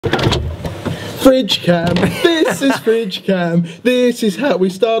Fridge cam, this is fridge cam. This is how we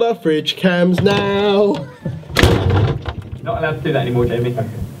start our fridge cams now. Not allowed to do that anymore, Jamie.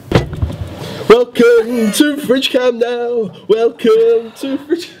 Welcome to fridge cam now. Welcome to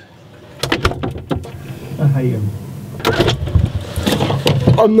fridge. I hate him.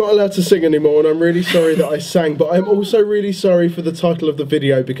 I'm not allowed to sing anymore, and I'm really sorry that I sang, but I'm also really sorry for the title of the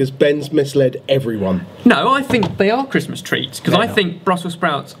video because Ben's misled everyone. No, I think they are Christmas treats, because I think Brussels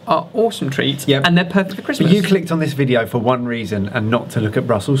sprouts are awesome treats, and they're perfect for Christmas. But you clicked on this video for one reason and not to look at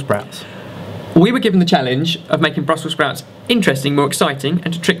Brussels sprouts. We were given the challenge of making Brussels sprouts interesting, more exciting,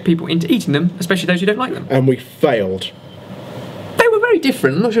 and to trick people into eating them, especially those who don't like them. And we failed. They were very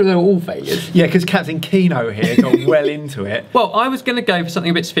different. I'm not sure they were all failures. Yeah, because Captain Keno here got well into it. Well, I was going to go for something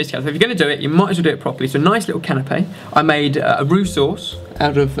a bit sophisticated. So if you're going to do it, you might as well do it properly. So a nice little canapé. I made a roux sauce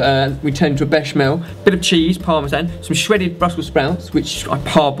out of, we turned into a bechamel, bit of cheese, parmesan, some shredded Brussels sprouts, which I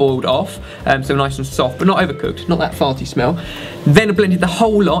parboiled off, so nice and soft, but not overcooked, not that farty smell. Then I blended the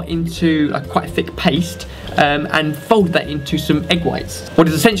whole lot into quite a thick paste, and folded that into some egg whites. What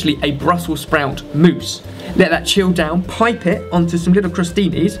is essentially a Brussels sprout mousse. Let that chill down, pipe it onto some little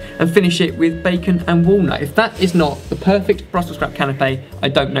crostinis, and finish it with bacon and walnut. If that is not the perfect Brussels sprout canapé, I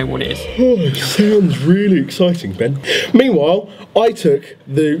don't know what is. Oh, it sounds really exciting, Ben. Meanwhile, I took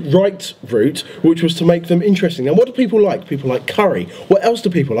the right route, which was to make them interesting. Now, what do people like? People like curry. What else do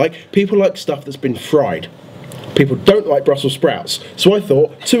people like? People like stuff that's been fried. People don't like Brussels sprouts. So I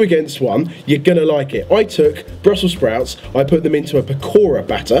thought, 2 against 1, you're gonna like it. I took Brussels sprouts, I put them into a pakora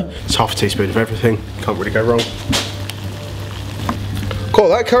batter. It's half a teaspoon of everything, can't really go wrong. Cool,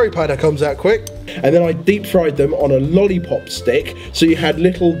 that curry powder comes out quick. And then I deep fried them on a lollipop stick, so you had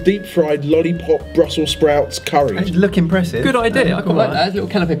little deep fried lollipop Brussels sprouts curries. They look impressive. Good idea, I quite like that, a little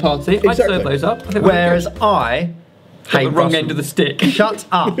canapé party. Exactly. I'd serve those up. I think whereas I hate the wrong end of the stick. Shut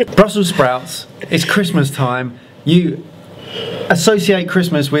up. Brussels sprouts, it's Christmas time. You associate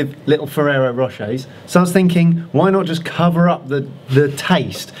Christmas with little Ferrero Rochers, so I was thinking, why not just cover up the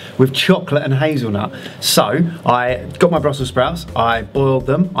taste with chocolate and hazelnut? So I got my Brussels sprouts, I boiled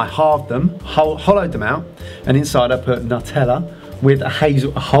them, I halved them, hollowed them out, and inside I put Nutella with a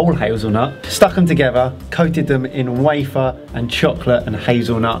whole hazelnut, stuck them together, coated them in wafer and chocolate and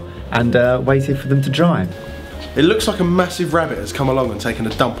hazelnut, and waited for them to dry. It looks like a massive rabbit has come along and taken a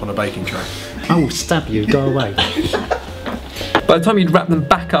dump on a baking tray. I will stab you, go away. By the time you'd wrap them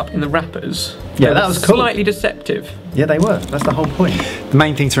back up in the wrappers, yeah, that was cool. Slightly deceptive. Yeah, they were. That's the whole point. The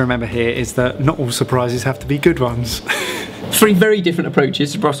main thing to remember here is that not all surprises have to be good ones. 3 very different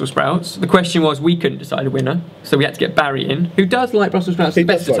approaches to Brussels sprouts. The question was, we couldn't decide a winner, so we had to get Barry in, who does like Brussels sprouts at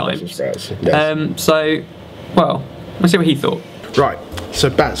the best of times. Yes. So, well, let's see what he thought. Right, so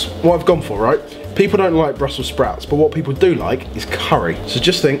Baz, what I've gone for, right? People don't like Brussels sprouts, but what people do like is curry. So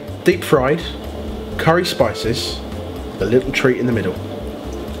just think, deep fried, curry spices, a little treat in the middle.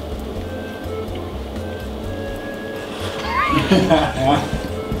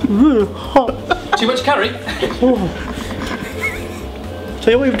 Really hot. Too much curry?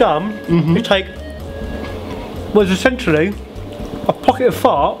 So what we've done is take what is essentially a pocket of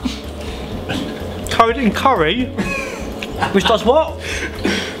fart, covered in curry, which does what?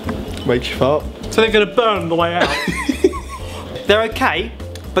 Makes you fart. So they're going to burn on the way out. They're okay,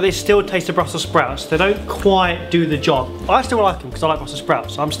 but they still taste of Brussels sprouts. They don't quite do the job. I still like them because I like Brussels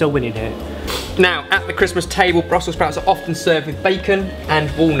sprouts, so I'm still winning here. Now, at the Christmas table, Brussels sprouts are often served with bacon and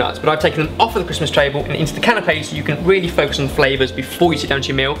walnuts, but I've taken them off of the Christmas table and into the canapé so you can really focus on the flavours before you sit down to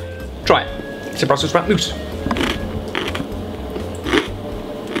your meal. Try it. It's a Brussels sprout mousse.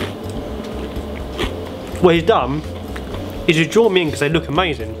 What he's done is he's drawn me in because they look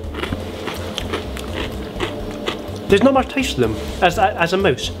amazing. There's not much taste to them as a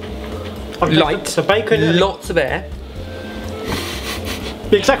mousse. Light, the bacon, lots of air.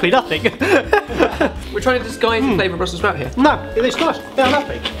 Exactly nothing. We're trying to disguise the flavour of Brussels sprout here. No, it's nice. Yeah, I'm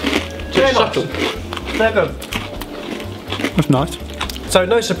happy. Very subtle. Nice. Very good. That's nice. So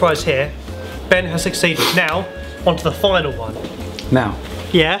no surprise here. Ben has succeeded. Now, on to the final one. Now,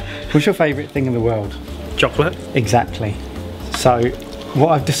 yeah. What's your favourite thing in the world? Chocolate. Exactly. So, what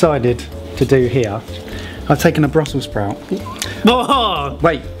I've decided to do here, I've taken a Brussels sprout. Oh.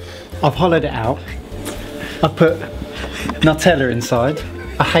 Wait, I've hollowed it out. I've put Nutella inside,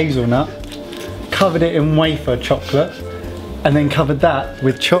 a hazelnut, covered it in wafer chocolate, and then covered that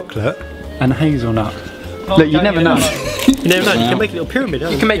with chocolate and hazelnut. Oh, look, you never know. You never know, you can make a little pyramid.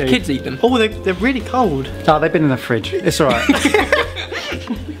 You can make kids eat them. Oh, they're really cold. Oh, they've been in the fridge. It's alright.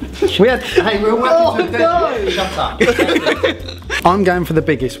 Hey, we're welcome to the Shut up. I'm going for the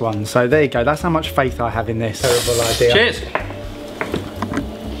biggest one, so there you go. That's how much faith I have in this. Terrible idea. Cheers.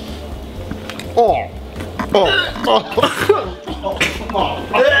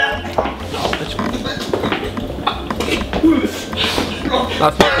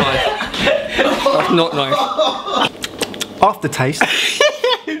 That's not nice. That's not nice. Aftertaste.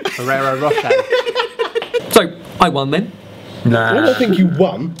 Ferrero Rocher. So, I won then. Nah. I don't think you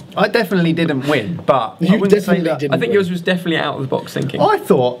won. I definitely didn't win, but I You wouldn't say definitely that. didn't. I think yours was definitely out of the box thinking. I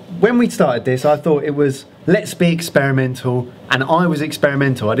thought, when we started this, I thought it was, let's be experimental, and I was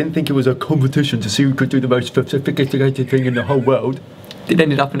experimental. I didn't think it was a competition to see who could do the most sophisticated thing in the whole world. It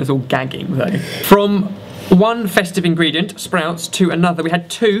ended up in us all gagging though. From one festive ingredient, Sprouts, to another. We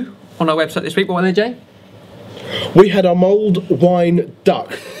had two on our website this week. What were they, Jay? We had our mulled wine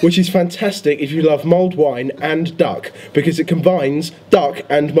duck, which is fantastic if you love mulled wine and duck, because it combines duck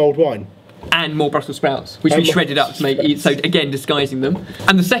and mulled wine. And more Brussels sprouts, which we And more shredded up to make it, so again disguising them.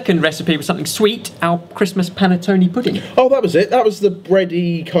 And the second recipe was something sweet, our Christmas panettone pudding. Oh, that was it. That was the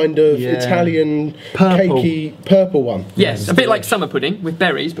bready kind of Yeah. Italian Purple. cakey purple one. Yes, a bit like summer pudding with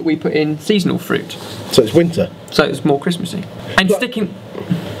berries, but we put in seasonal fruit, So it's winter. so it's more Christmassy. And But- sticking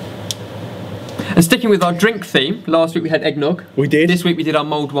with our drink theme, last week we had eggnog. We did. This week we did our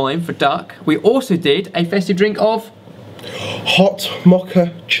mulled wine for duck. We also did a festive drink of Hot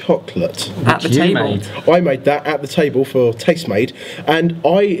mocha chocolate. at the you table. made. I made that at the table for Taste Made, and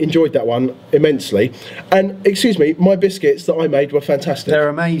I enjoyed that one immensely. And excuse me, my biscuits that I made were fantastic. They're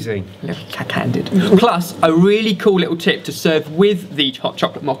amazing. Little cack-handed. Plus, a really cool little tip to serve with the hot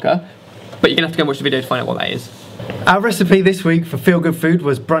chocolate mocha, but you're gonna have to go and watch the video to find out what that is. Our recipe this week for Feel Good Food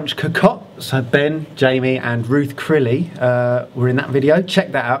was brunch cocotte. So Ben, Jamie and Ruth Crilly were in that video.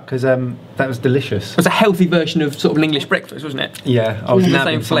 Check that out because that was delicious. It was a healthy version of sort of an English breakfast, wasn't it? Yeah, I was All the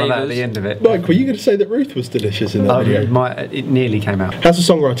nabbing same some of that at flavours. the end of it. Mike, were you going to say that Ruth was delicious in that Oh, video? it nearly came out. How's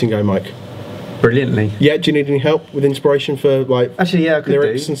the songwriting go, Mike? Brilliantly. Yeah, do you need any help with inspiration for like Actually, yeah, I could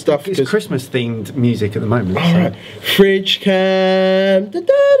lyrics do. and stuff? It's 'Cause- Christmas themed music at the moment. so- Alright. Fridge cam, da, da,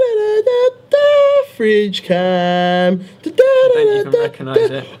 da, da, da, fridge cam, da, da, I don't da, even da, recognise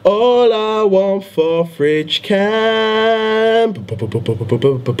da. it. All I want for fridge cam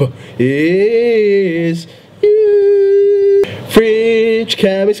is you. Fridge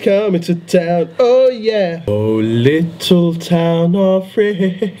cam is coming to town, oh yeah. Oh little town of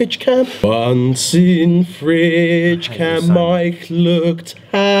fridge cam. Once in fridge cam, so Mike looked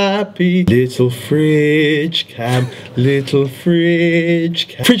happy. Little fridge cam, little fridge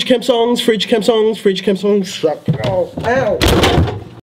cam. Fridge cam songs, fridge cam songs, fridge cam songs. Oh, ow.